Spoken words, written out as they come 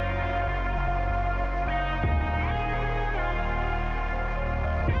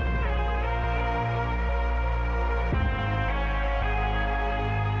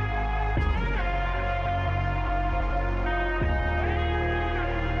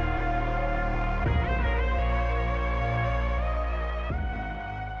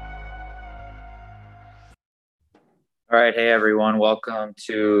All right. Hey, everyone. Welcome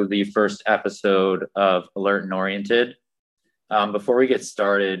to the first episode of Alert and Oriented. Before we get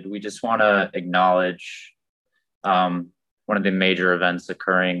started, we just want to acknowledge one of the major events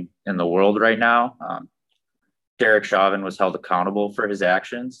occurring in the world right now. Derek Chauvin was held accountable for his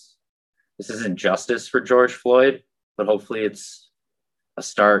actions. This isn't justice for George Floyd, but hopefully it's a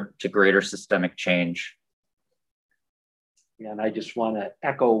start to greater systemic change. And I just want to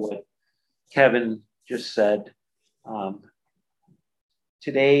echo what Kevin just said.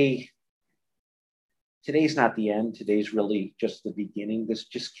 Today's not the end. Today's really just the beginning. This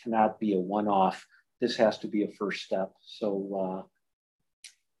just cannot be a one-off. This has to be a first step. So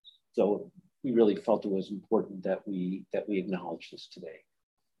we really felt it was important that we acknowledge this today.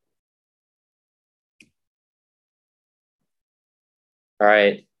 All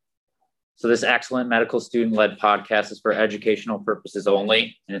right. So this excellent medical student-led podcast is for educational purposes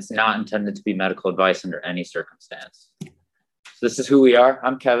only, and it's not intended to be medical advice under any circumstance. So this is who we are.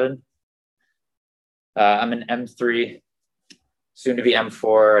 I'm Kevin. I'm an M3, soon to be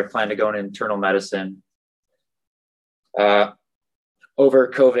M4. I plan to go into internal medicine. Over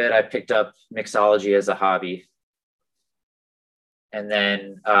COVID, I picked up mixology as a hobby. And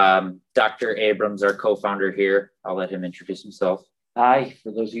then Dr. Abrams, our co-founder here, I'll let him introduce himself. Hi,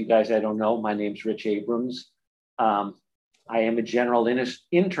 for those of you guys I don't know, my name's Rich Abrams. I am a general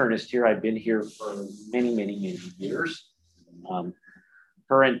internist here. I've been here for many years.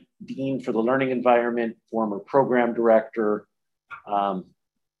 Current dean for the learning environment, former program director.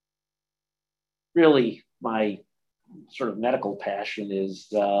 Really, my sort of medical passion is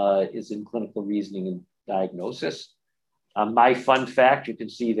in clinical reasoning and diagnosis. My fun fact, you can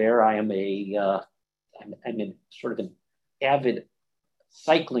see there, I'm sort of an avid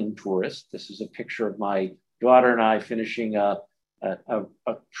cycling tourist. This is a picture of my daughter and I finishing a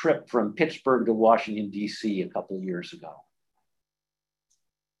trip from Pittsburgh to Washington, D.C. a couple of years ago.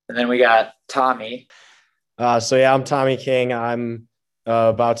 And then we got Tommy. I'm Tommy King. I'm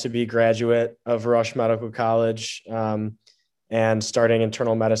about to be graduate of Rush Medical College and starting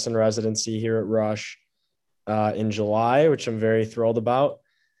internal medicine residency here at Rush in July, which I'm very thrilled about.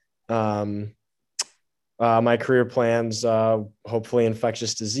 My career plans, hopefully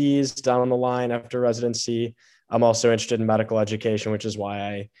infectious disease down the line after residency. I'm also interested in medical education, which is why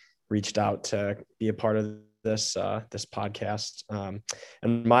I reached out to be a part of this podcast.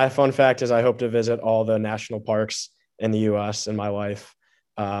 And my fun fact is I hope to visit all the national parks in the U.S. in my life.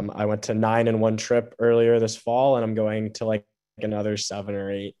 I went to 9 in one trip earlier this fall, and I'm going to like another 7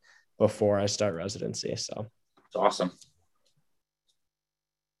 or 8 before I start residency. So it's awesome.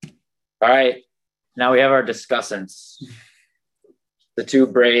 All right. Now we have our discussants, the two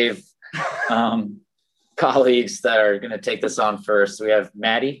brave colleagues that are going to take this on first. We have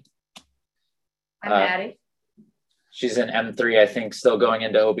Maddie. I'm Maddie. She's in M3, I think, still going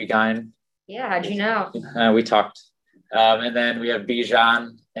into OB-GYN. Yeah, how'd you know? We talked. And then we have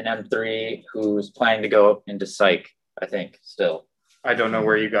Bijan in M3, who's planning to go into psych, I think, still. I don't know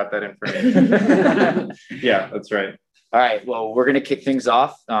where you got that information. Yeah, that's right. All right, well, we're going to kick things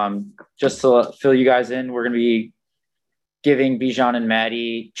off. Just to fill you guys in, we're going to be giving Bijan and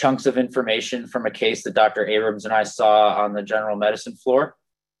Maddie chunks of information from a case that Dr. Abrams and I saw on the general medicine floor.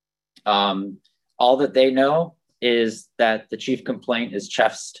 All that they know is that the chief complaint is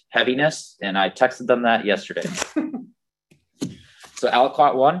chest heaviness, and I texted them that yesterday. So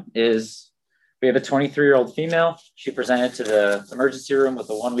aliquot 1 is we have a 23-year-old female. She presented to the emergency room with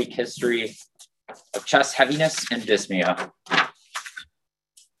a 1-week history of chest heaviness and dyspnea.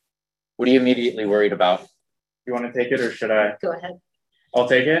 What are you immediately worried about? You want to take it or should I? Go ahead. I'll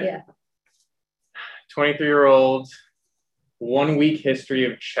take it? Yeah. 23-year-old, 1-week history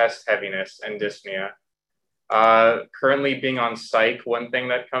of chest heaviness and dyspnea. Currently being on psych, one thing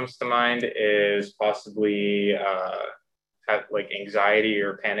that comes to mind is possibly like anxiety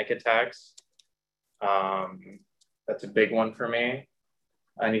or panic attacks. That's a big one for me.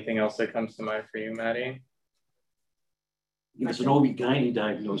 Anything else that comes to mind for you, Maddie? It's an OB-GYN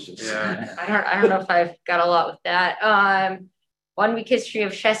diagnosis. Yeah. I don't know if I've got a lot with that. 1-week history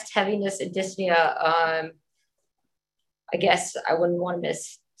of chest heaviness and dyspnea. I guess I wouldn't want to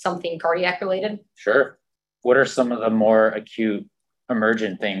miss something cardiac related. Sure. What are some of the more acute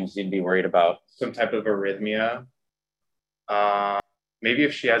emergent things you'd be worried about? Some type of arrhythmia. Maybe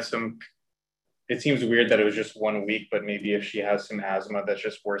if she had some, it seems weird that it was just 1 week, but maybe if she has some asthma that's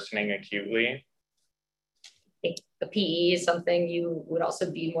just worsening acutely. The PE is something you would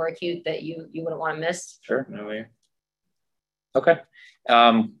also be more acute that you wouldn't want to miss. Sure. Really? Okay.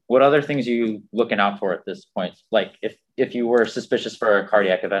 What other things are you looking out for at this point? Like if you were suspicious for a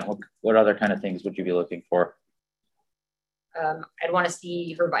cardiac event, what other kind of things would you be looking for? I'd want to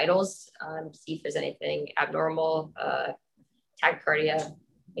see her vitals, see if there's anything abnormal, tachycardia,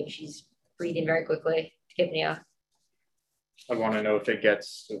 maybe she's breathing very quickly, tachypnea. I want to know if it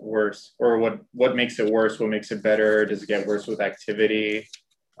gets worse, or what makes it worse, what makes it better. Does it get worse with activity?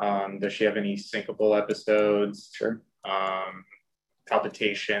 Does she have any syncopal episodes? Sure.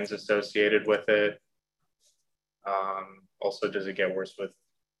 Palpitations associated with it? Also, does it get worse with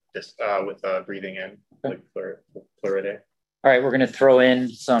this breathing in, like pleuridate? All right, we're going to throw in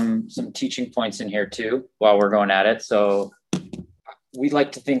some teaching points in here too while we're going at it. So we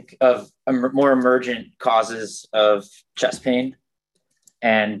like to think of more emergent causes of chest pain.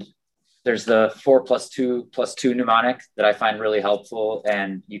 And there's the 4+2+2 mnemonic that I find really helpful.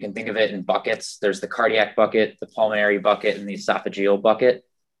 And you can think of it in buckets. There's the cardiac bucket, the pulmonary bucket, and the esophageal bucket.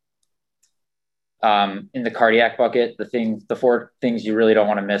 In the cardiac bucket, the four things you really don't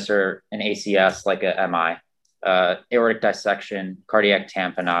want to miss are an ACS, like a MI, aortic dissection, cardiac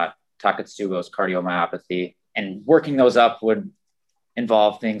tamponade, Takotsubo's cardiomyopathy. And working those up would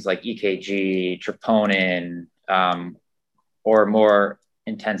involve things like EKG, troponin, or more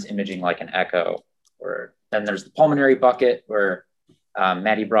intense imaging like an echo. Or then there's the pulmonary bucket where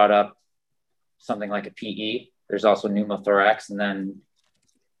Maddie brought up something like a PE. There's also pneumothorax, and then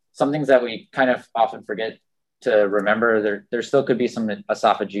some things that we kind of often forget to remember. There still could be some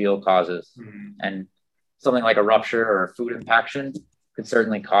esophageal causes, and something like a rupture or food impaction could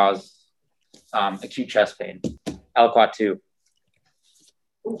certainly cause acute chest pain. Aliquot 2.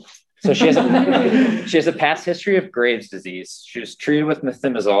 So she has a past history of Graves' disease. She was treated with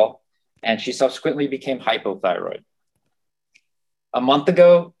methimazole, and she subsequently became hypothyroid. A month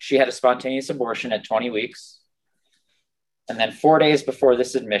ago, she had a spontaneous abortion at 20 weeks. And then 4 days before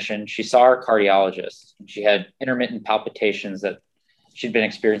this admission, she saw her cardiologist. She had intermittent palpitations that she'd been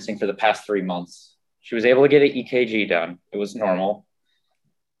experiencing for the past 3 months. She was able to get an EKG done. It was normal.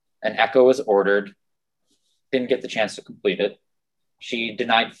 An echo was ordered. Didn't get the chance to complete it. She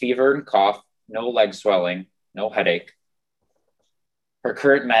denied fever and cough, no leg swelling, no headache. Her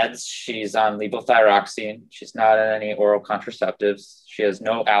current meds, she's on levothyroxine. She's not on any oral contraceptives. She has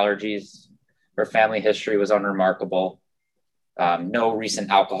no allergies. Her family history was unremarkable. No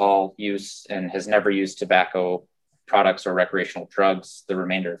recent alcohol use, and has never used tobacco products or recreational drugs. The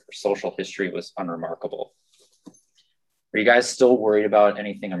remainder of her social history was unremarkable. Are you guys still worried about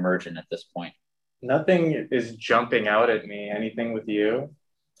anything emergent at this point? Nothing is jumping out at me. Anything with you?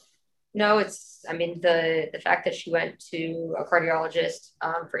 No, the fact that she went to a cardiologist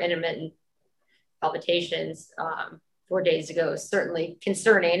for intermittent palpitations 4 days ago is certainly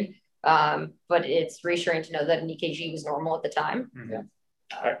concerning, but it's reassuring to know that an EKG was normal at the time. Yeah.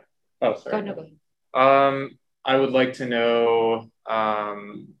 Sorry. Go ahead. I would like to know,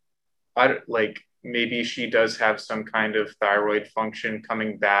 maybe she does have some kind of thyroid function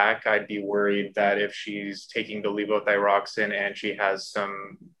coming back. I'd be worried that if she's taking the levothyroxine and she has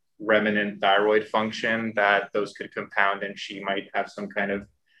some remnant thyroid function, that those could compound and she might have some kind of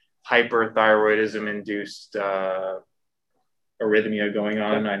hyperthyroidism-induced arrhythmia going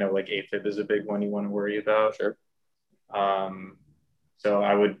on. I know like AFib is a big one you want to worry about. Sure. So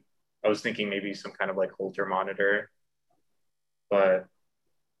I was thinking maybe some kind of like Holter monitor, but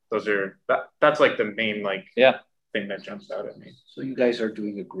that's like the main thing that jumps out at me. So you guys are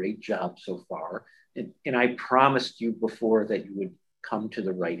doing a great job so far. And I promised you before that you would come to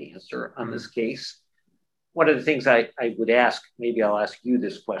the right answer on this case. One of the things I would ask, maybe I'll ask you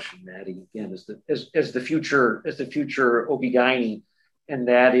this question, Maddie, again, as the future OB-GYN, and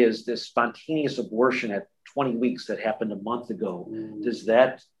that is this spontaneous abortion at 20 weeks that happened a month ago. Does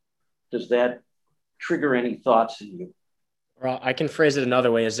that trigger any thoughts in you? Well, I can phrase it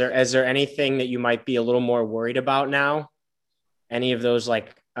another way. Is there anything that you might be a little more worried about now? Any of those sort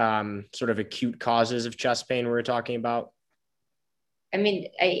of acute causes of chest pain we were talking about?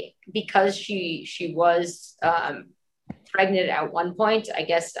 Because she was pregnant at one point, I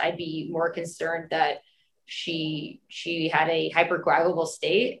guess I'd be more concerned that she had a hypercoagulable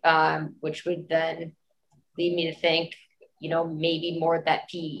state, which would then lead me to think, maybe more that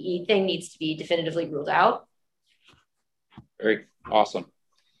PE thing needs to be definitively ruled out. Very awesome.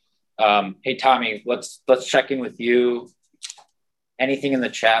 Hey, Tommy, let's check in with you. Anything in the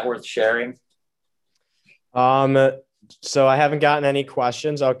chat worth sharing? So I haven't gotten any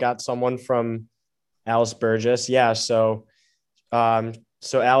questions. I've got someone from Alice Burgess. Yeah. So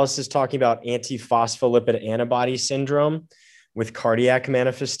Alice is talking about antiphospholipid antibody syndrome with cardiac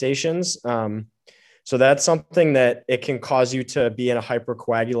manifestations. So that's something that it can cause you to be in a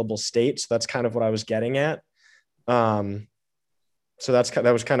hypercoagulable state. So that's kind of what I was getting at. So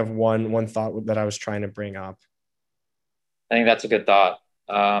that was kind of one thought that I was trying to bring up. I think that's a good thought.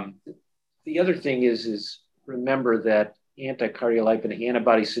 The other thing is remember that anticardiolipin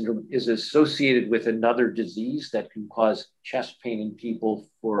antibody syndrome is associated with another disease that can cause chest pain in people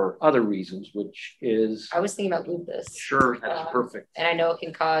for other reasons, which is... I was thinking about lupus. Sure, that's perfect. And I know it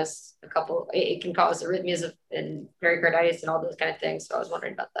can cause it can cause arrhythmias and pericarditis and all those kind of things. So I was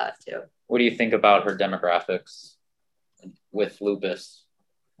wondering about that too. What do you think about her demographics with lupus?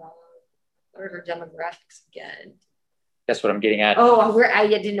 What are her demographics again? That's what I'm getting at. Oh, I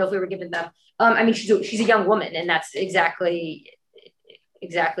didn't know if we were giving them. I mean, she's a young woman, and that's exactly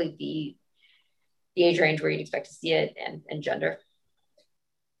the age range where you'd expect to see it, and gender.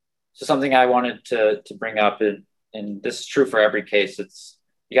 So something I wanted to bring up, and this is true for every case, it's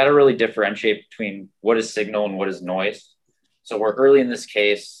you got to really differentiate between what is signal and what is noise. So we're early in this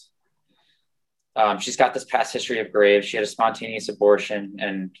case. She's got this past history of Graves. She had a spontaneous abortion,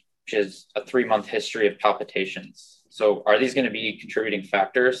 and she has a 3-month history of palpitations. So are these going to be contributing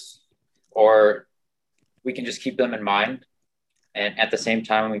factors, or we can just keep them in mind, and at the same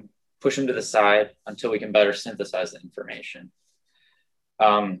time we push them to the side until we can better synthesize the information?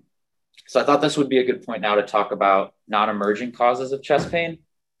 So I thought this would be a good point now to talk about non-emerging causes of chest pain.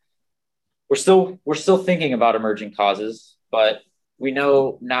 We're still thinking about emerging causes, but we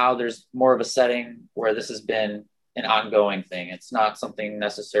know now there's more of a setting where this has been an ongoing thing. It's not something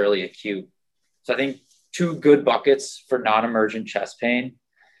necessarily acute. So I think 2 good buckets for non-emergent chest pain.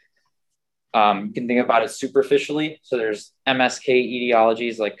 You can think about it superficially. So there's MSK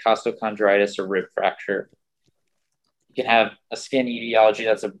etiologies like costochondritis or rib fracture. You can have a skin etiology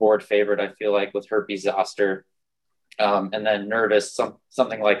that's a board favorite, I feel like, with herpes zoster. And then nervous,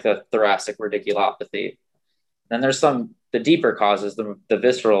 something like the thoracic radiculopathy. Then there's the deeper causes, the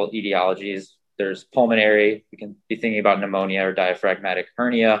visceral etiologies. There's pulmonary. We can be thinking about pneumonia or diaphragmatic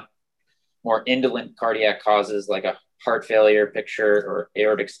hernia. More indolent cardiac causes like a heart failure picture or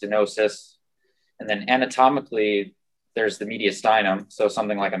aortic stenosis. And then anatomically, there's the mediastinum, so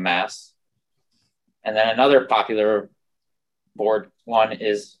something like a mass. And then another popular board one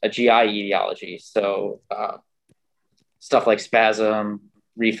is a GI etiology. So stuff like spasm,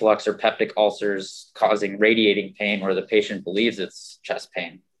 reflux, or peptic ulcers causing radiating pain where the patient believes it's chest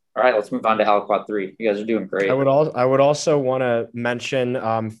pain. All right, let's move on to Aliquot 3. You guys are doing great. I would also want to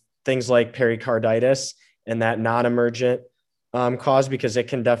mention things like pericarditis and that non-emergent cause, because it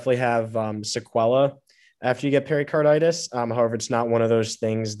can definitely have sequela after you get pericarditis. However, it's not one of those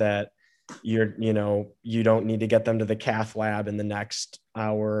things that you don't need to get them to the cath lab in the next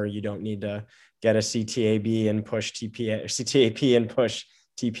hour. You don't need to get a CTAB and push TPA, or CTAP and push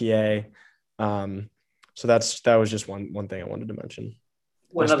TPA. So that was just one thing I wanted to mention,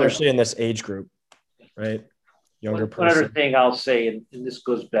 especially in this age group, right? Younger person. One other thing I'll say, and this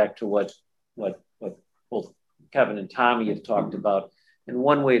goes back to what both Kevin and Tommy have talked about. And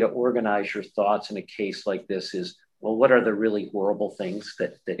one way to organize your thoughts in a case like this is, well, what are the really horrible things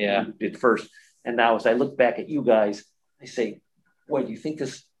that you did first? And now as I look back at you guys, I say, boy, do you think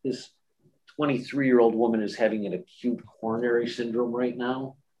this 23-year-old woman is having an acute coronary syndrome right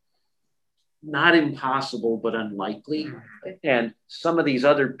now? Not impossible, but unlikely. And some of these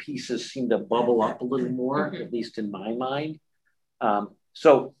other pieces seem to bubble up a little more, at least in my mind.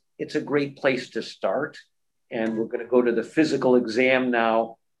 So it's a great place to start. And we're going to go to the physical exam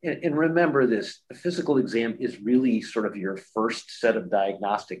now. And remember this, the physical exam is really sort of your first set of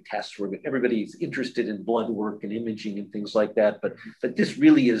diagnostic tests where everybody's interested in blood work and imaging and things like that. But this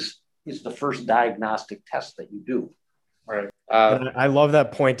really is the first diagnostic test that you do. Right. I love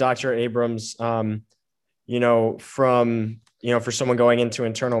that point, Dr. Abrams. For someone going into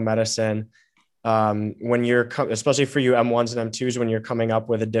internal medicine, when you're, especially for you M1s and M2s, when you're coming up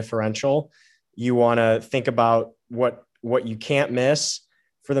with a differential, you want to think about what you can't miss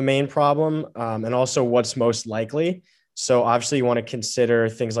for the main problem, and also what's most likely. So obviously you want to consider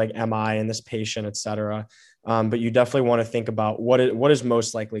things like MI in this patient, et cetera. But you definitely want to think about what is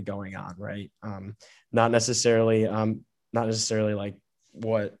most likely going on, right? Not necessarily like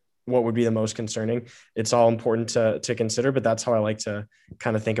what would be the most concerning. It's all important to consider, but that's how I like to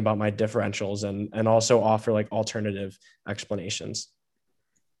kind of think about my differentials and also offer like alternative explanations.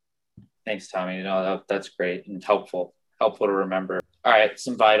 Thanks, Tommy. That's great and helpful to remember. All right,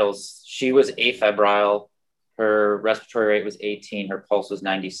 some vitals. She was afebrile. Her respiratory rate was 18. Her pulse was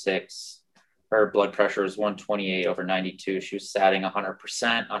 96. Her blood pressure was 128/92. She was satting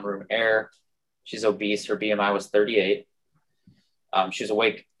 100% on room air. She's obese. Her BMI was 38. She was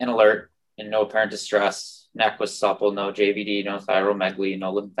awake and alert and no apparent distress. Neck was supple, no JVD, no thyromegaly,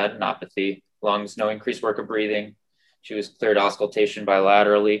 no lymphadenopathy. Lungs, no increased work of breathing. She was cleared auscultation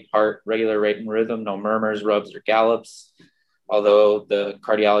bilaterally. Heart, regular rate and rhythm, no murmurs, rubs, or gallops. although the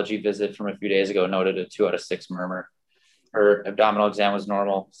cardiology visit from a few days ago noted a 2 out of 6 murmur. Her abdominal exam was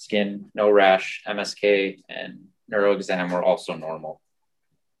normal, skin, no rash, MSK, and neuro exam were also normal.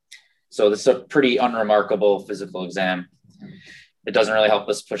 So this is a pretty unremarkable physical exam. It doesn't really help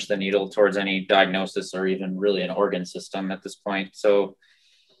us push the needle towards any diagnosis or even really an organ system at this point. So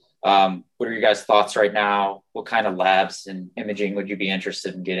what are your guys' thoughts right now? What kind of labs and imaging would you be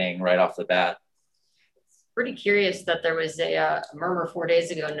interested in getting right off the bat? Pretty curious that there was a murmur 4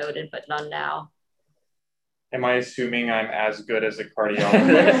 days ago noted, but none now. Am I assuming I'm as good as a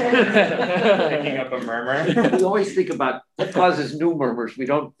cardiologist picking up a murmur? We always think about what causes new murmurs. We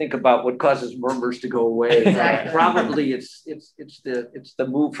don't think about what causes murmurs to go away. Exactly. Probably it's the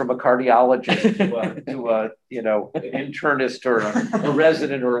move from a cardiologist to a an internist or a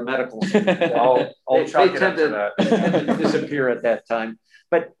resident or a medical student. I'll chalk they it up tend to to that. disappear at that time.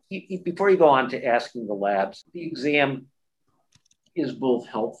 But before you go on to asking the labs, the exam is both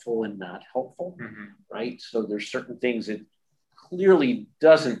helpful and not helpful, right? So there's certain things it clearly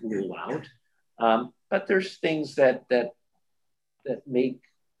doesn't rule out, but there's things that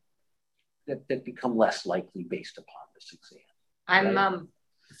become less likely based upon this exam.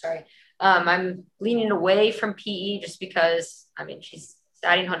 I'm leaning away from PE just because she's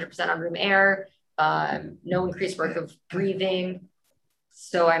studying 100% on room air, no increased work of breathing,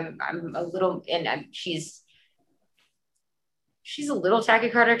 so I'm a little, and she's a little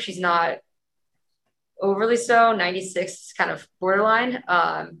tachycardic. She's not overly so. 96 is kind of borderline,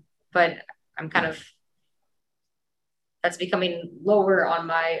 but I'm kind of, that's becoming lower on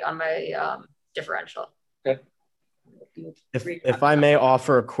my differential. Okay. If I may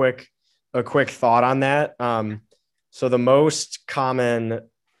offer a quick thought on that. So the most common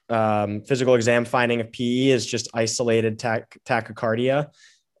physical exam finding of PE is just isolated tachycardia.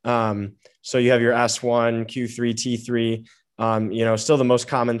 So you have your S1, Q3, T3. Still the most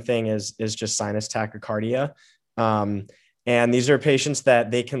common thing is just sinus tachycardia. And these are patients that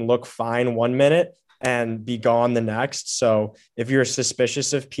they can look fine 1 minute and be gone the next. So if you're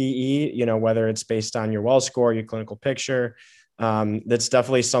suspicious of PE, whether it's based on your Wells score, your clinical picture, that's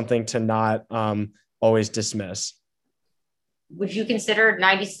definitely something to not always dismiss. Would you consider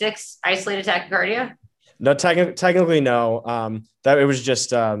 96 isolated tachycardia? No, technically no. That it was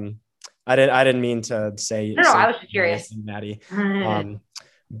just I didn't mean to say. No, I was just curious, Maddie.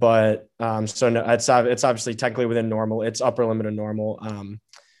 But so no, it's obviously technically within normal. It's upper limit of normal.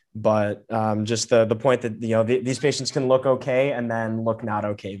 But just the point that these patients can look okay and then look not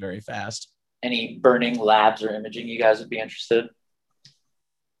okay very fast. Any burning labs or imaging you guys would be interested?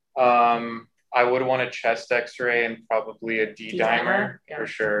 I would want a chest X-ray and probably a D-dimer for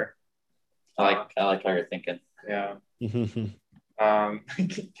sure. I like how you're thinking. Yeah. Can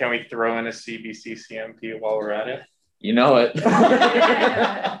we throw in a CBC CMP while we're at it? You know it.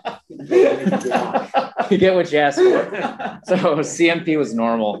 You get what you ask for. So CMP was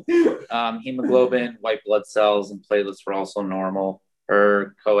normal. Hemoglobin, white blood cells, and platelets were also normal.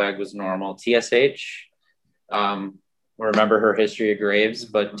 Her coag was normal. TSH, remember her history of Graves,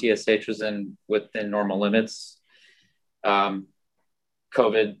 but TSH was within normal limits.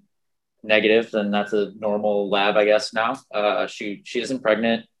 COVID negative, then that's a normal lab, I guess now. She isn't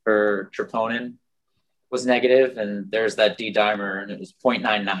pregnant. Her troponin was negative, and there's that D-dimer, and it was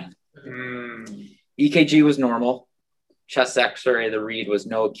 0.99. EKG was normal. Chest X-ray, the read was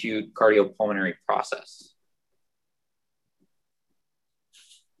no acute cardiopulmonary process.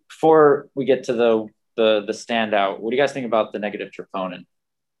 Before we get to the standout, what do you guys think about the negative troponin?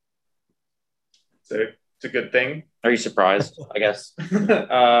 It's a good thing. Are you surprised? I guess.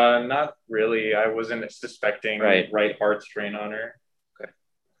 Not really. I wasn't suspecting right heart strain on her. Okay.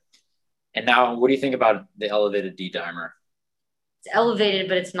 And now, what do you think about the elevated D-dimer? It's elevated,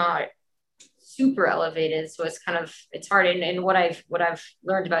 but it's not super elevated, so it's hard. And what I've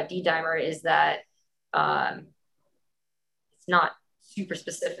learned about D-dimer is that it's not super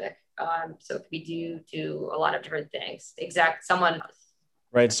specific. So it could be due to a lot of different things.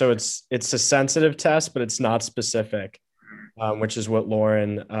 Right. So it's a sensitive test, but it's not specific, which is what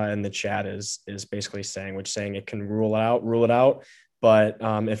Lauren in the chat is basically saying, saying it can rule it out. But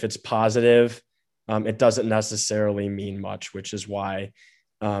if it's positive, it doesn't necessarily mean much, which is why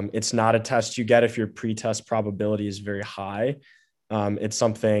it's not a test you get if your pretest probability is very high. It's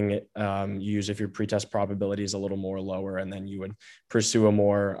something you use if your pretest probability is a little more lower, and then you would pursue a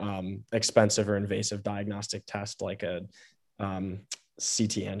more expensive or invasive diagnostic test like a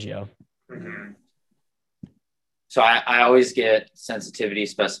CT angio. Mm-hmm. So I always get sensitivity,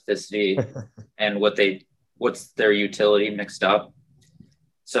 specificity, and what's their utility mixed up.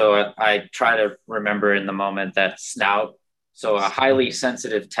 So I try to remember in the moment that snout So a highly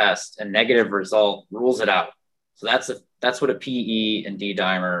sensitive test, a negative result rules it out. So that's what a PE and D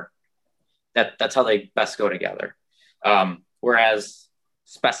dimer, that's how they best go together. Whereas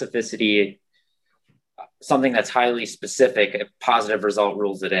specificity, something that's highly specific, a positive result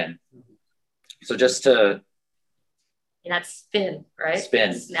rules it in. So just to And that's spin, right?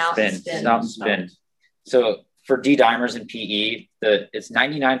 spin. Spin. So for D dimers and PE, it's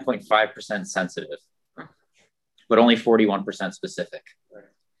 99.5% sensitive, but only 41% specific.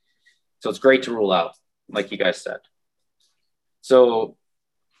 So it's great to rule out, like you guys said. So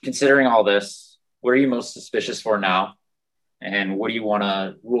considering all this, what are you most suspicious for now? And what do you want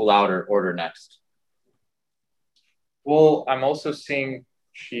to rule out or order next? Well, I'm also seeing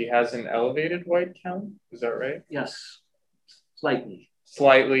she has an elevated white count. Is that right? Yes, slightly.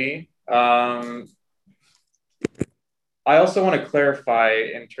 Slightly. I also want to clarify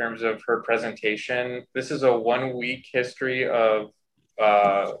in terms of her presentation. This is a 1 week history of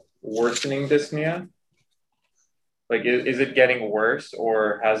worsening dyspnea. Like, is it getting worse,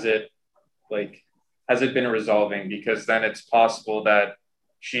 or has it been resolving? Because then it's possible that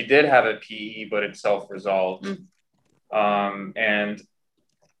she did have a PE, but it self-resolved. And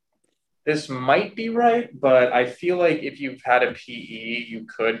this might be right, but I feel like if you've had a PE,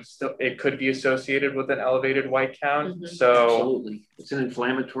 it could be associated with an elevated white count. Mhm. So Absolutely. It's an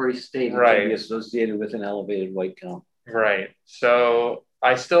inflammatory state. It Right. can be associated with an elevated white count. right. So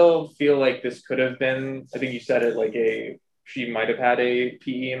I still feel like this could have been, I think you said it, she might have had a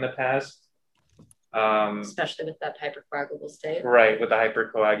PE in the past. Especially with that hypercoagulable state. Right, with the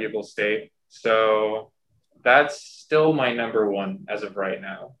hypercoagulable state. So that's still my number one as of right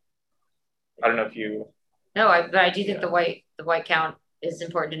now. I don't know if you. No, but I do think the white count is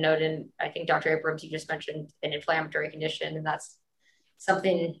important to note. And I think Dr. Abrams, you just mentioned an inflammatory condition, and that's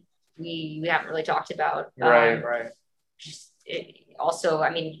something we haven't really talked about. Right. Also, I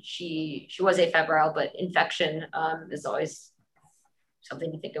mean, she was afebrile, but infection is always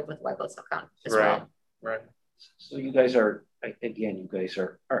something to think of with white blood cell count as well. Right. So you guys are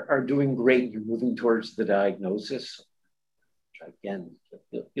doing great. You're moving towards the diagnosis. Again,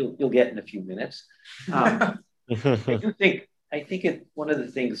 you'll get in a few minutes. I think one of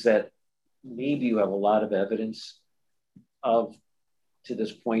the things that maybe you have a lot of evidence of to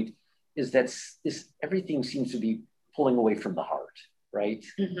this point is that everything seems to be pulling away from the heart, right?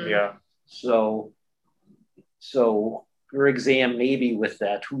 Mm-hmm. Yeah. So her exam, maybe with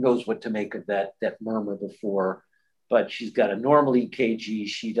that, who knows what to make of that murmur before, but she's got a normal EKG.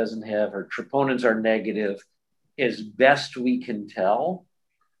 She doesn't have, her troponins are negative. As best we can tell,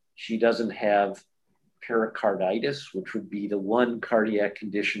 she doesn't have pericarditis, which would be the one cardiac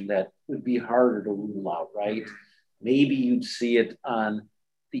condition that would be harder to rule out, right? Maybe you'd see it on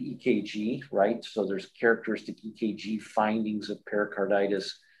the EKG, right? So there's characteristic EKG findings of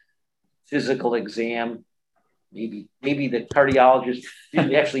pericarditis. Physical exam, maybe the cardiologist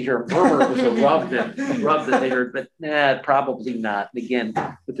didn't actually hear a murmur. It was a rub that they heard, but probably not. And again,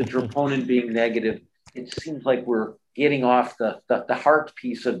 with the troponin being negative, it seems like we're getting off the heart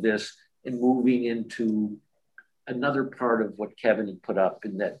piece of this and moving into another part of what Kevin had put up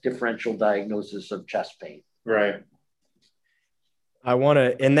in that differential diagnosis of chest pain. Right. I want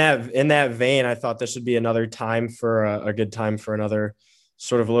to, in that vein, I thought this would be another time for a good time for another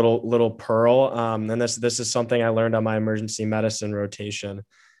sort of little pearl. And this is something I learned on my emergency medicine rotation.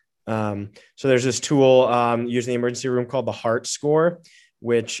 So there's this tool used in the emergency room called the Heart Score,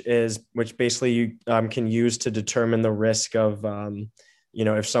 which basically you can use to determine the risk of,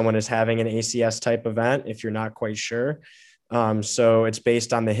 if someone is having an ACS type event, if you're not quite sure. So it's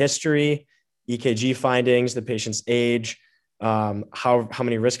based on the history, EKG findings, the patient's age, how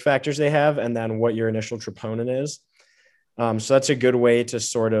many risk factors they have, and then what your initial troponin is. So that's a good way to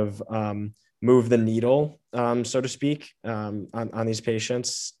sort of move the needle, so to speak, on these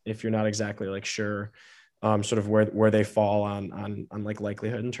patients, if you're not exactly sure sort of where they fall on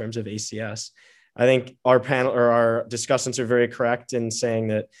likelihood in terms of ACS. I think our panel or our discussants are very correct in saying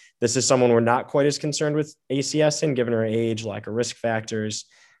that this is someone we're not quite as concerned with ACS in, given her age, lack of risk factors,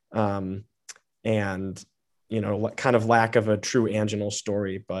 and kind of lack of a true anginal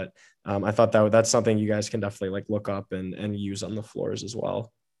story. But I thought that's something you guys can definitely look up and use on the floors as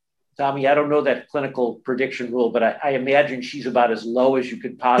well. Tommy, I don't know that clinical prediction rule, but I imagine she's about as low as you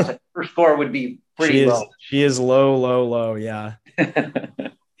could possibly. Her score would be pretty low. She is low. Yeah.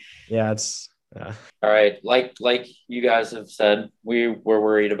 Yeah. All right. Like you guys have said, we were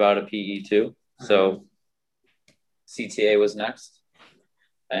worried about a PE too. So CTA was next,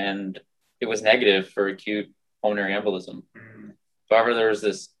 and it was negative for acute pulmonary embolism. However, there was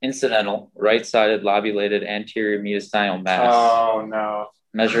this incidental right-sided lobulated anterior mediastinal mass Oh no.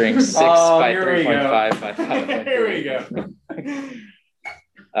 measuring 6 by 3.5 by 5.3. Here we go.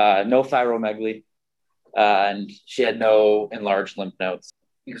 No thyromegaly, and she had no enlarged lymph nodes.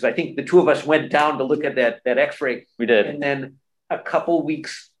 Because I think the two of us went down to look at that X-ray. We did. And then a couple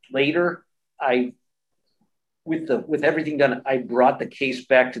weeks later, with everything done, I brought the case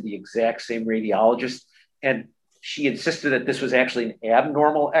back to the exact same radiologist, and she insisted that this was actually an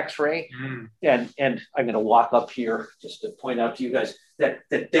abnormal X-ray. And I'm going to walk up here just to point out to you guys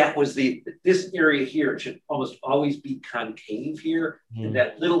that was this area here should almost always be concave here, and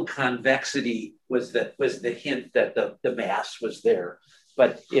that little convexity was the hint that the mass was there.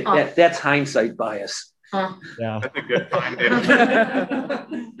 But that's hindsight bias. Yeah. That's a good find.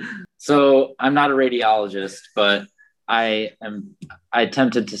 So I'm not a radiologist, but I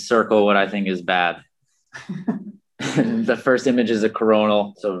attempted to circle what I think is bad. The first image is a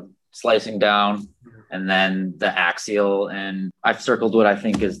coronal, so slicing down, and then the axial, and I've circled what I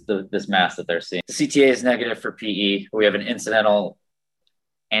think is this mass that they're seeing. The CTA is negative for PE. We have an incidental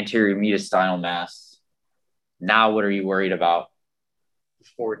anterior mediastinal mass. Now, what are you worried about?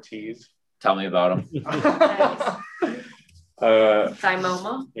 4 T's. Tell me about them.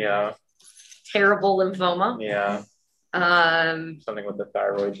 Thymoma, Yeah. terrible lymphoma. Yeah. Something with the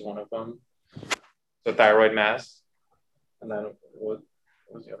thyroid's one of them. So thyroid mass. And then what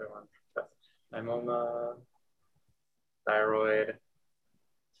was the other one? Thymoma, thyroid,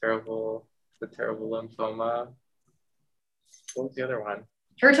 terrible lymphoma. What was the other one?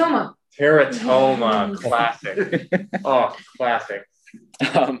 Teratoma. Teratoma. Classic. Oh, classic.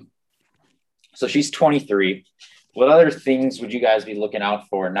 So she's 23. What other things would you guys be looking out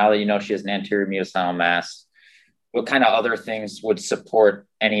for now that you know she has an anterior mediastinal mass? What kind of other things would support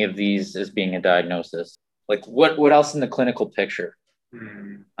any of these as being a diagnosis? Like what else in the clinical picture?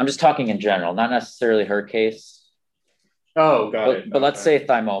 I'm just talking in general, not necessarily her case. Oh, got it. But let's say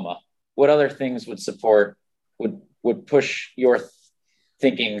thymoma. What other things would support, would push your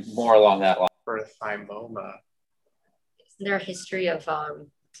thinking more along that line? For thymoma. Isn't there a history of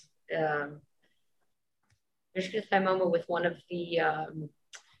thymoma with one of the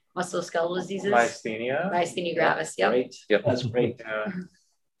musculoskeletal diseases? Myasthenia gravis. Yep. Right. Yep. That's great.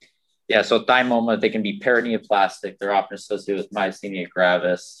 Yeah, so thymoma, they can be paraneoplastic. They're often associated with myasthenia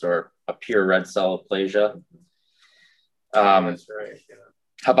gravis or a pure red cell aplasia. That's right. Yeah.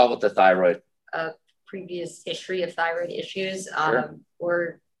 How about with the thyroid? Previous history of thyroid issues, Sure.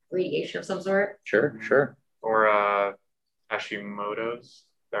 or radiation of some sort. Sure. Or Hashimoto's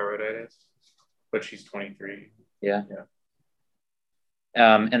thyroiditis, but she's 23. Yeah.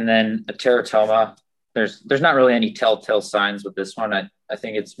 And then a teratoma. There's not really any telltale signs with this one. I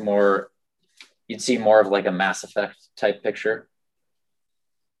think it's more, you'd see more of like a Mass Effect type picture.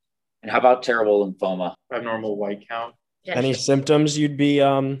 And how about terrible lymphoma? Abnormal white count. Yeah, Any symptoms you'd be,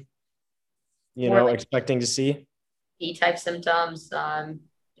 More like expecting to see? E-type symptoms,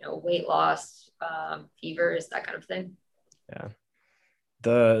 weight loss, fevers, that kind of thing.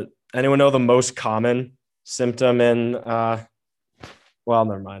 Yeah. Anyone know the most common symptom in, well,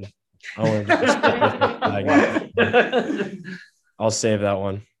 never mind. I'll save that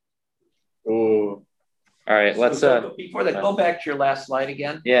one. Ooh. All right, let's before that, go back to your last slide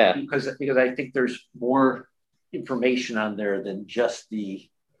again. Yeah. Because I think there's more information on there than just the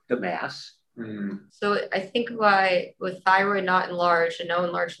mass. So I think with thyroid not enlarged and no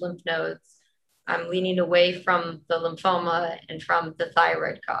enlarged lymph nodes, I'm leaning away from the lymphoma and from the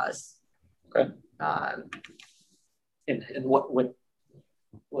thyroid cause. Okay. And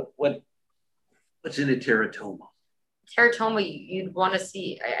what's in a teratoma? Teratoma, you'd want to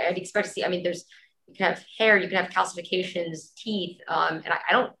see, I'd expect to see, you can have hair, you can have calcifications, teeth, and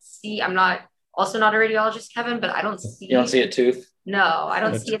I don't see, I'm not a radiologist, Kevin, but I don't see. You don't see a tooth? No, I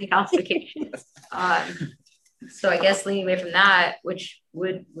don't see any calcifications. So I guess leaning away from that, which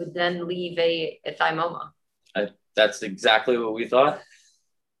would then leave a thymoma. That's exactly what we thought.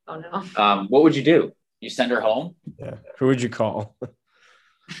 Oh no. What would you do? You send her home? Yeah. Who would you call?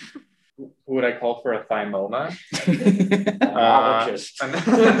 Who would I call for a thymoma?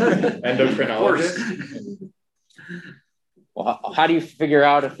 Endocrinologist. Well, how do you figure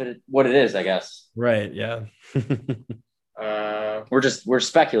out what it is, I guess? Right. Yeah. We're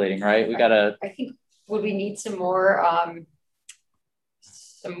speculating, right? I think, would we need some more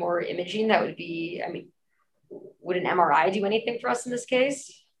imaging? That would be, would an MRI do anything for us in this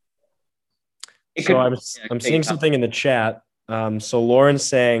case? I'm seeing something in the chat. So Lauren's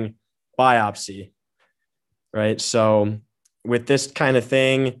saying biopsy, right? So with this kind of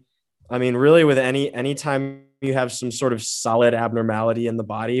thing, I mean, really with anytime you have some sort of solid abnormality in the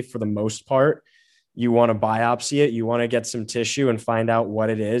body, for the most part, you want to biopsy it. You want to get some tissue and find out what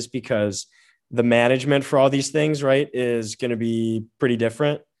it is, because the management for all these things, right, is going to be pretty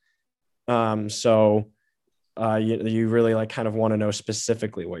different. So you really like kind of want to know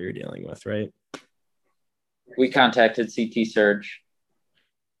specifically what you're dealing with, right? We contacted CT Surge.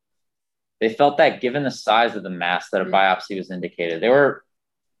 They felt that given the size of the mass that a biopsy was indicated, they were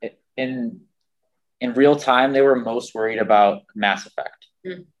in real time, they were most worried about mass effect.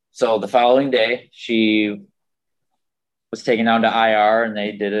 So the following day, she was taken down to IR and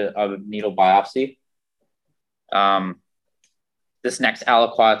they did a needle biopsy. This next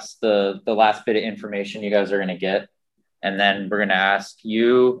aliquot's the last bit of information you guys are going to get. And then we're going to ask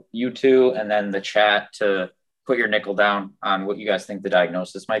you two, and then the chat to put your nickel down on what you guys think the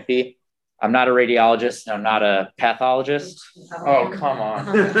diagnosis might be. I'm not a radiologist, and I'm not a pathologist. Oh, come on.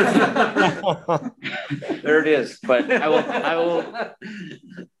 There it is. But I will.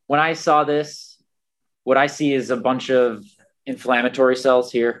 When I saw this, what I see is a bunch of inflammatory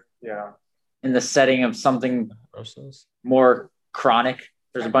cells here. Yeah. In the setting of something more chronic.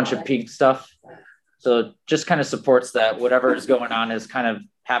 There's a bunch of pink stuff. So it just kind of supports that whatever is going on has kind of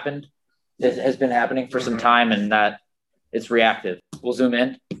happened. It has been happening for some time, and that it's reactive. We'll zoom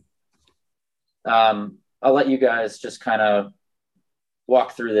in. I'll let you guys just kind of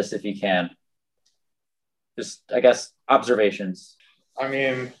walk through this if you can. Just, I guess, observations. I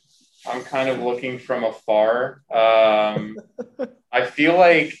mean, I'm kind of looking from afar. I feel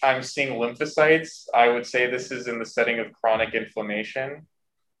like I'm seeing lymphocytes. I would say this is in the setting of chronic inflammation.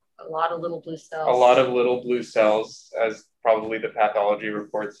 A lot of little blue cells. A lot of little blue cells, as probably the pathology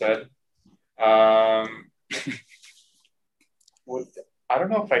report said. I don't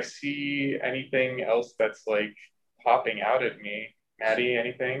know if I see anything else that's like popping out at me. Maddie,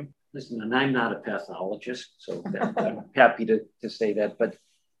 anything? Listen, and I'm not a pathologist, so I'm happy to say that. But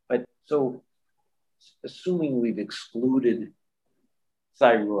so assuming we've excluded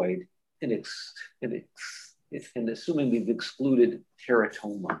thyroid and assuming we've excluded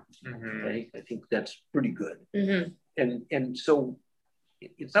teratoma, okay, I think that's pretty good. And so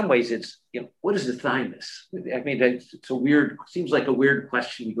in some ways it's, what is the thymus? I mean, it's seems like a weird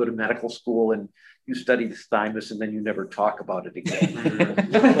question. You go to medical school and you study the thymus and then you never talk about it again.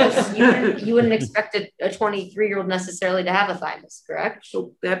 you wouldn't expect a 23-year-old necessarily to have a thymus, correct?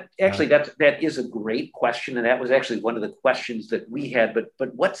 So that is a great question. And that was actually one of the questions that we had,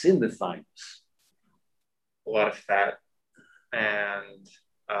 but what's in the thymus? A lot of fat and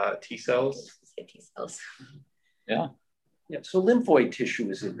T cells. T cells. Yeah. Yeah, so lymphoid tissue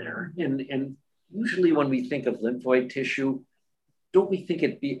is in there. And usually when we think of lymphoid tissue, don't we think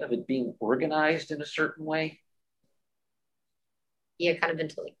of it being organized in a certain way? Yeah, kind of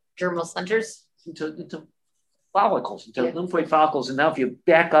into like germinal centers. Into follicles, into lymphoid follicles. And now if you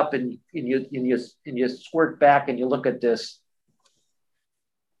back up and you squirt back and you look at this,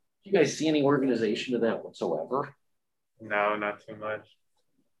 do you guys see any organization of that whatsoever? No, not too much.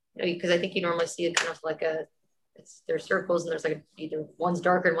 No, because I think you normally see it kind of like there's circles and there's like either one's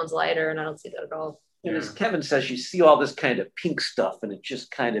darker and one's lighter, and I don't see that at all. And as Kevin says, you see all this kind of pink stuff and it's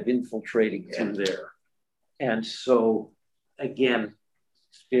just kind of infiltrating through there. And so, again,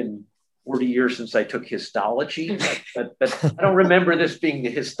 it's been 40 years since I took histology, but I don't remember this being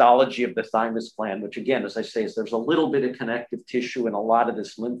the histology of the thymus gland, which again, as I say, is there's a little bit of connective tissue and a lot of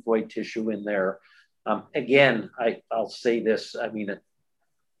this lymphoid tissue in there. Again, I'll say this, I mean,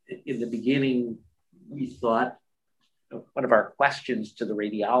 in the beginning, we thought, one of our questions to the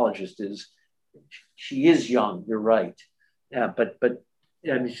radiologist is, she is young, you're right. But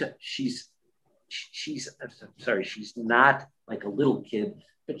I mean, she's not like a little kid,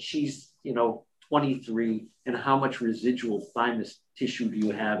 but she's, 23. And how much residual thymus tissue do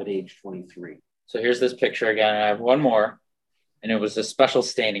you have at age 23? So here's this picture again. I have one more, and it was a special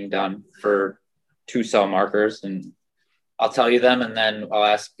staining done for 2 cell markers. And I'll tell you them, and then I'll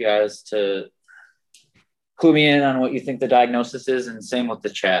ask you guys to clue me in on what you think the diagnosis is, and same with the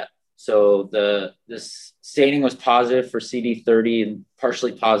chat. So this staining was positive for CD30 and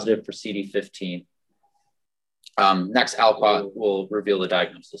partially positive for CD15. Next aliquot will reveal the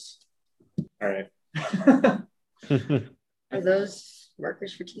diagnosis. All right. Are those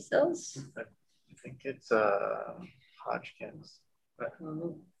markers for T cells? I think it's Hodgkin's.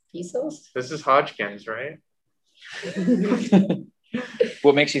 T cells? This is Hodgkin's, right?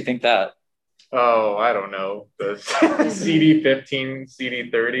 What makes you think that? Oh, I don't know. The CD15,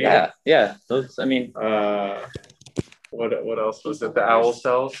 CD30. Yeah. Those. I mean, what else was it? The owl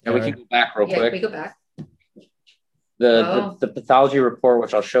cells. Yeah, we can go back real quick. We go back. The pathology report,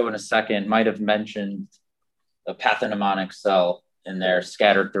 which I'll show in a second, might have mentioned a pathognomonic cell in there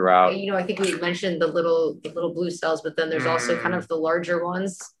scattered throughout. I think we mentioned the little blue cells, but then there's also kind of the larger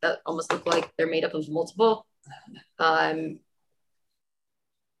ones that almost look like they're made up of multiple. And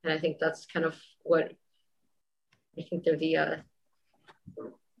I think that's kind of what I think they're the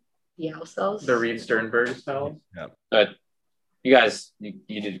owl cells. The Reed Sternberg cells. Yeah. But you guys,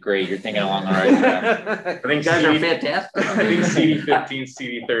 you did great. You're thinking along the right track. I think you guys are fantastic. I think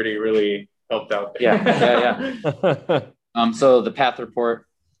CD15, CD30 really helped out there. Yeah. So the path report,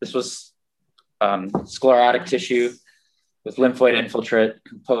 this was sclerotic tissue with lymphoid infiltrate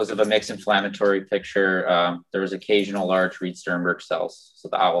composed of a mixed inflammatory picture. There was occasional large Reed Sternberg cells, so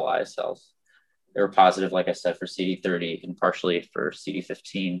the owl eye cells. They were positive, like I said, for CD30 and partially for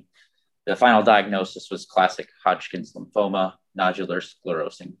CD15. The final diagnosis was classic Hodgkin's lymphoma, nodular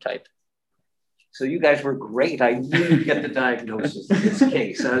sclerosing type. So you guys were great. I knew you'd get the diagnosis in this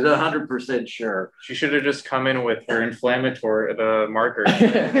case. I was 100% sure. She should have just come in with her inflammatory, the marker.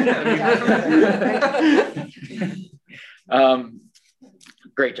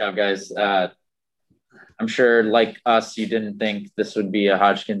 Great job, guys. I'm sure, like us, you didn't think this would be a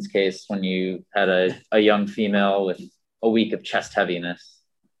Hodgkin's case when you had a young female with a week of chest heaviness.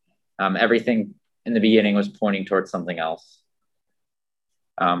 Everything in the beginning was pointing towards something else.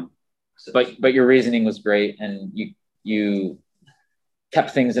 But your reasoning was great, and you kept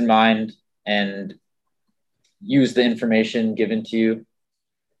things in mind and used the information given to you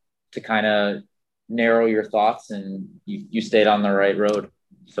to kind of narrow your thoughts, and you stayed on the right road.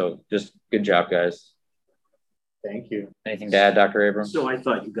 So just good job, guys. Thank you. Anything to add, Dr. Abrams? So I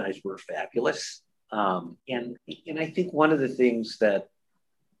thought you guys were fabulous. And I think one of the things that,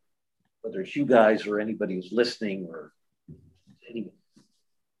 whether it's you guys or anybody who's listening or anyone,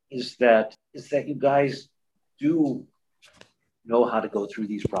 is that you guys do know how to go through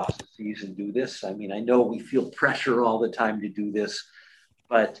these processes and do this. I mean, I know we feel pressure all the time to do this,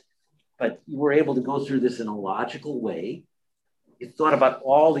 but you were able to go through this in a logical way. You thought about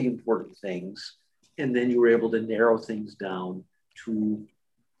all the important things, and then you were able to narrow things down to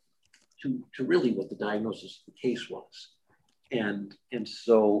really what the diagnosis of the case was. And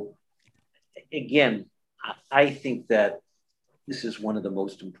so, again, I think that this is one of the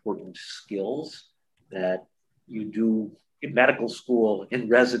most important skills that you do in medical school, in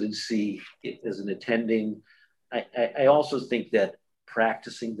residency, as an attending. I also think that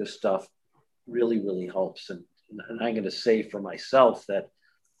practicing this stuff really, really helps. And I'm going to say for myself that,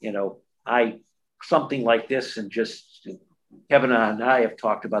 something like this, and just Kevin and I have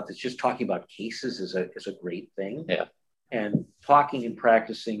talked about this, just talking about cases is a great thing. Yeah. And talking and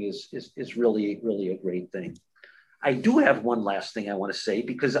practicing is really, really a great thing. I do have one last thing I want to say,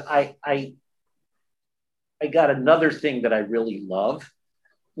 because I got another thing that I really love,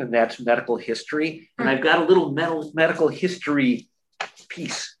 and that's medical history. And I've got a little medical history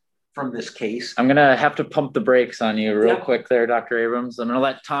piece from this case. I'm going to have to pump the brakes on you real quick there, Dr. Abrams. I'm going to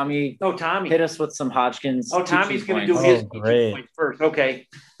let Tommy hit us with some Hodgkin's. Tommy's going to do his point first. Okay.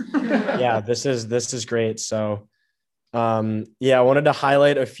 Yeah, this is great. So, I wanted to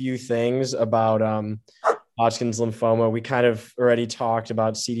highlight a few things about Hodgkin's lymphoma. We kind of already talked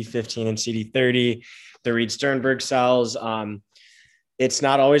about CD15 and CD30, the Reed Sternberg cells. It's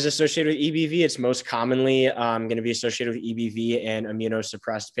not always associated with EBV. It's most commonly going to be associated with EBV in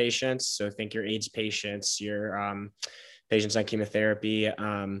immunosuppressed patients. So think your AIDS patients, your patients on chemotherapy,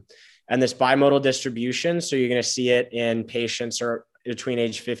 and this bimodal distribution. So you're going to see it in patients or between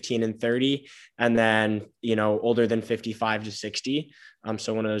age 15 and 30, and then, older than 55 to 60.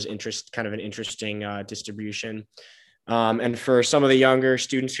 So one of those an interesting distribution. And for some of the younger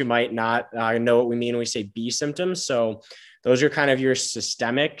students who might not know what we mean when we say B symptoms. So those are kind of your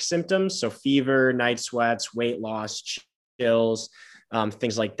systemic symptoms. So fever, night sweats, weight loss, chills,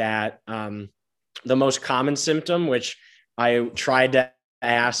 things like that. The most common symptom, which I tried to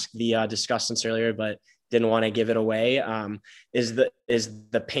ask the discussants earlier, but didn't want to give it away, is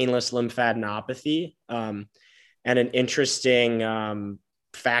the painless lymphadenopathy. And an interesting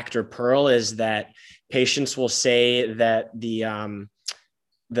factor, Pearl, is that patients will say that the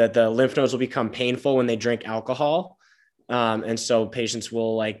lymph nodes will become painful when they drink alcohol. And so patients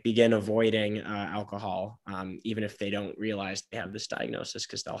will begin avoiding alcohol, even if they don't realize they have this diagnosis,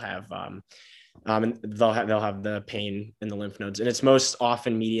 because they'll have the pain in the lymph nodes, and it's most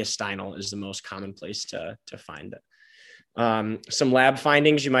often mediastinal is the most common place to find it. Some lab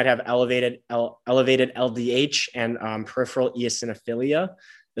findings: you might have elevated LDH and peripheral eosinophilia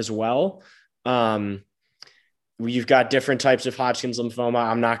as well. you've got different types of Hodgkin's lymphoma.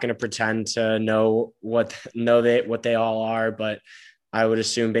 I'm not going to pretend to know what they all are, but I would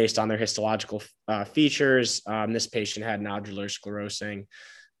assume based on their histological features, this patient had nodular sclerosing.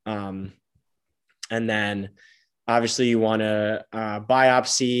 And then obviously you want to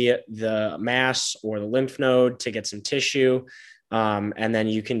biopsy the mass or the lymph node to get some tissue. And then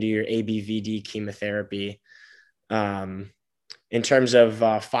you can do your ABVD chemotherapy. In terms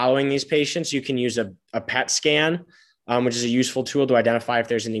of following these patients, you can use a PET scan, which is a useful tool to identify if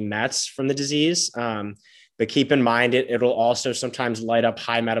there's any mets from the disease. But keep in mind, it'll also sometimes light up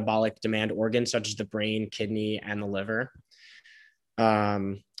high metabolic demand organs such as the brain, kidney, and the liver.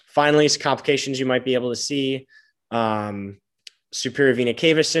 Finally, some complications you might be able to see. Superior vena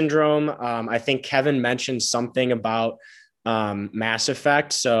cava syndrome. I think Kevin mentioned something about mass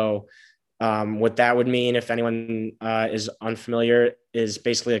effect. So what that would mean, if anyone is unfamiliar, is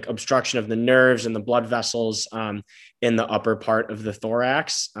basically like obstruction of the nerves and the blood vessels in the upper part of the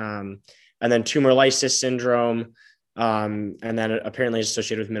thorax. And then tumor lysis syndrome, and then apparently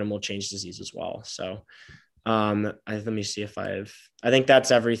associated with minimal change disease as well. So let me see if I think that's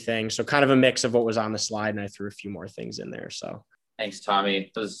everything. So kind of a mix of what was on the slide, and I threw a few more things in there. So thanks,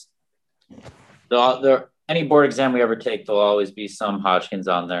 Tommy. Any board exam we ever take, there'll always be some Hodgkin's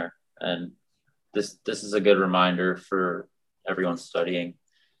on there. And this is a good reminder for everyone studying.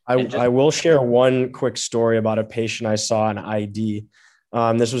 I will share one quick story about a patient I saw on ID.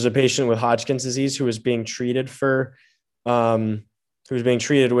 This was a patient with Hodgkin's disease who was being treated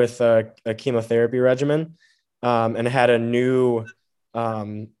with a chemotherapy regimen, and had a new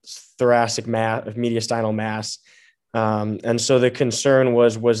thoracic mediastinal mass. And so the concern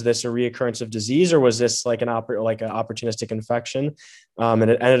was this a reoccurrence of disease, or was this like an opportunistic infection? And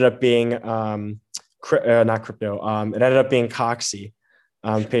it ended up being not crypto. It ended up being cocci.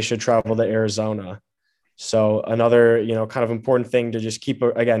 Patient traveled to Arizona. So another, kind of important thing to just keep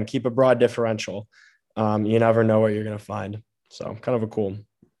a broad differential. You never know what you're going to find. So kind of a cool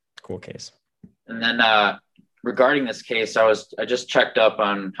case. And then regarding this case, I just checked up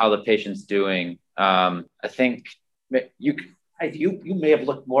on how the patient's doing. I think you may have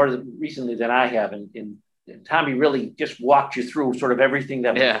looked more recently than I have, and Tommy really just walked you through sort of everything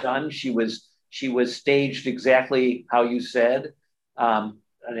that was done. She was staged exactly how you said.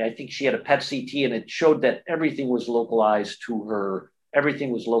 And I think she had a PET CT, and it showed that everything was localized to her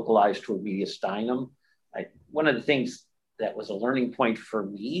mediastinum. One of the things that was a learning point for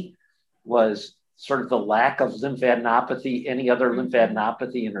me was sort of the lack of lymphadenopathy, any other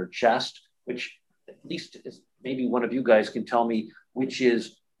lymphadenopathy in her chest, which at least maybe one of you guys can tell me, which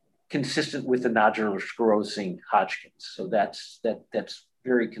is consistent with the nodular sclerosing Hodgkin's. So that's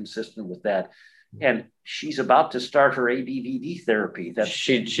very consistent with that. And she's about to start her ABVD therapy.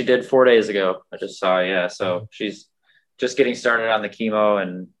 She did 4 days ago. I just saw, yeah. So she's just getting started on the chemo,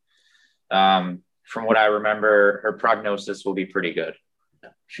 and from what I remember, her prognosis will be pretty good.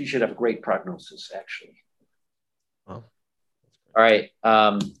 She should have a great prognosis, actually. All right.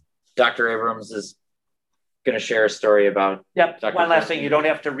 Dr. Abrams is going to share a story about. Yep. Dr. One last thing. You don't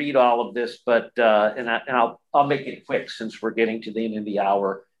have to read all of this, but I'll make it quick since we're getting to the end of the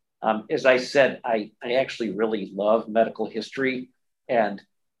hour. As I said, I actually really love medical history, and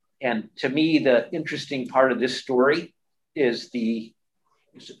to me, the interesting part of this story is the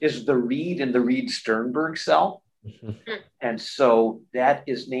Reed and the Reed-Sternberg cell. Mm-hmm. And so that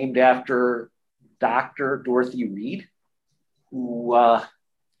is named after Dr. Dorothy Reed, who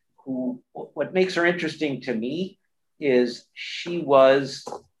what makes her interesting to me is she was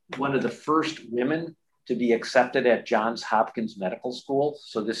one of the first women to be accepted at Johns Hopkins Medical School.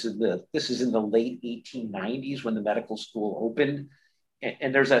 So this is in the late 1890s when the medical school opened.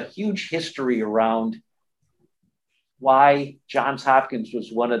 And there's a huge history around why Johns Hopkins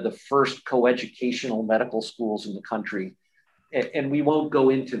was one of the first coeducational medical schools in the country. And we won't go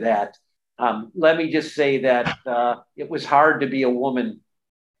into that. Let me just say that it was hard to be a woman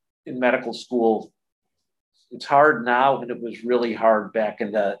in medical school. It's hard now, and it was really hard back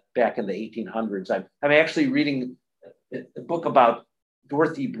in the 1800s. I'm actually reading a book about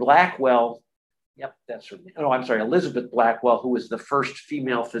Dorothy Blackwell. Yep, that's her name. Oh, I'm sorry, Elizabeth Blackwell, who was the first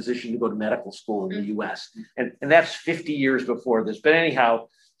female physician to go to medical school in the U.S. And that's 50 years before this. But anyhow,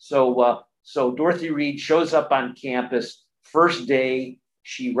 so Dorothy Reed shows up on campus. First day,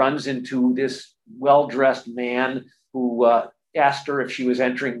 she runs into this well-dressed man who asked her if she was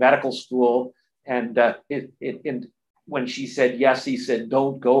entering medical school. And when she said yes, he said,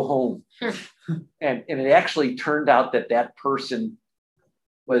 "Don't go home." and it actually turned out that person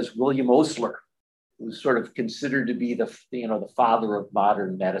was William Osler, who's sort of considered to be the father of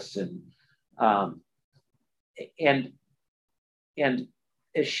modern medicine. and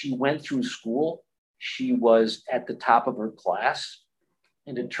as she went through school, she was at the top of her class.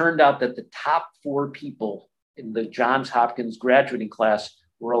 And it turned out that the top 4 people in the Johns Hopkins graduating class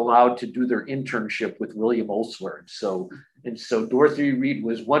were allowed to do their internship with William Osler. And so Dorothy Reed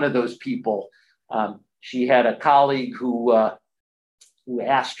was one of those people. She had a colleague who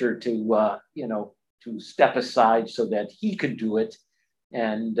asked her to, to step aside so that he could do it.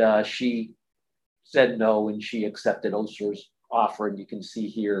 And she said no, and she accepted Osler's offer. And you can see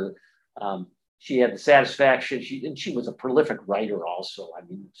here, she had the satisfaction. She was a prolific writer also. I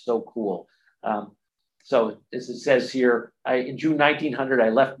mean, so cool. So as it says here, in June 1900, I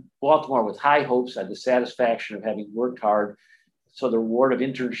left Baltimore with high hopes. I had the satisfaction of having worked hard. So the reward of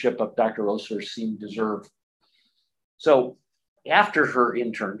internship of Dr. Osler seemed deserved. So after her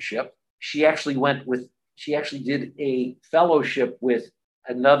internship, she actually did a fellowship with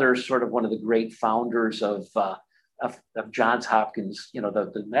another sort of one of the great founders of Johns Hopkins,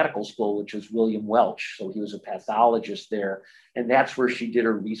 the medical school, which is William Welch. So he was a pathologist there. And that's where she did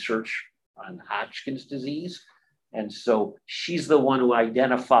her research on Hodgkin's disease. And so she's the one who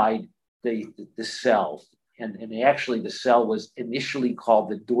identified the cell. And actually the cell was initially called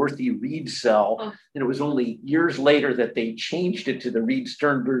the Dorothy Reed cell. And it was only years later that they changed it to the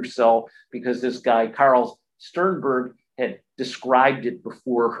Reed-Sternberg cell because this guy, Carl Sternberg, had described it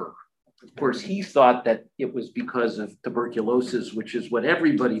before her. Of course, he thought that it was because of tuberculosis, which is what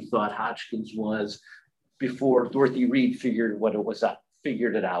everybody thought Hodgkin's was before Dorothy Reed figured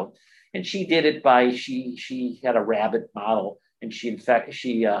it out. And she did it by, she had a rabbit model and she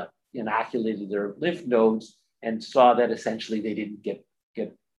inoculated their lymph nodes and saw that essentially they didn't get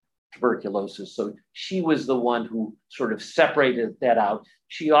tuberculosis. So she was the one who sort of separated that out.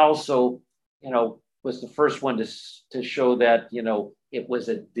 She also, was the first one to show that, it was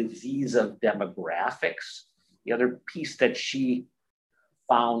a disease of demographics. The other piece that she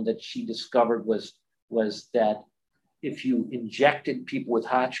found that she discovered was that if you injected people with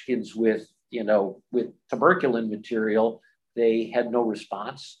Hodgkin's with tuberculin material, they had no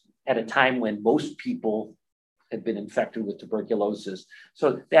response at a time when most people had been infected with tuberculosis.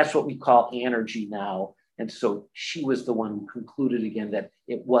 So that's what we call anergy now. And so she was the one who concluded again that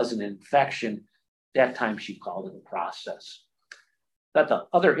it was an infection. That time she called it a process. But the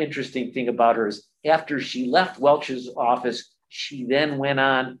other interesting thing about her is after she left Welch's office, she then went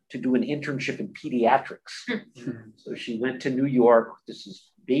on to do an internship in pediatrics. So she went to New York. This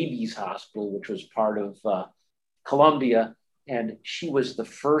is Babies Hospital, which was part of Columbia. And she was the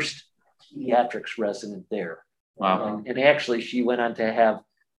first pediatrics resident there. Wow. And actually she went on to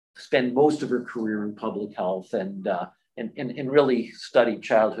spend most of her career in public health and really studied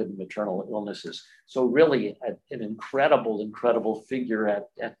childhood and maternal illnesses. So really an incredible figure at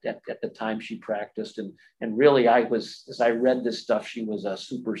the time she practiced. And really as I read this stuff, she was a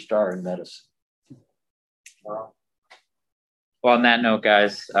superstar in medicine. Wow. Well, on that note,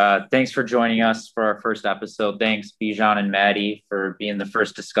 guys, thanks for joining us for our first episode. Thanks, Bijan and Maddie, for being the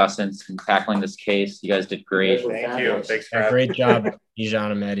first discussants and tackling this case. You guys did great. Thank you. Thanks for great job,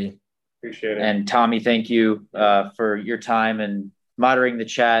 Bijan and Maddie. Appreciate it. And Tommy, thank you for your time and moderating the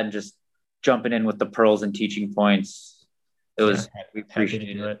chat and just jumping in with the pearls and teaching points. We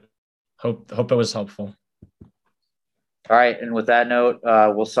appreciate it. Hope it was helpful. All right. And with that note,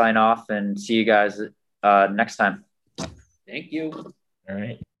 we'll sign off and see you guys next time. Thank you. All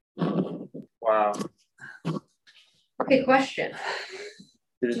right. Wow. Okay, question.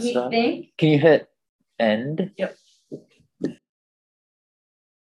 Did it Do we stop? think Can you hit end? Yep.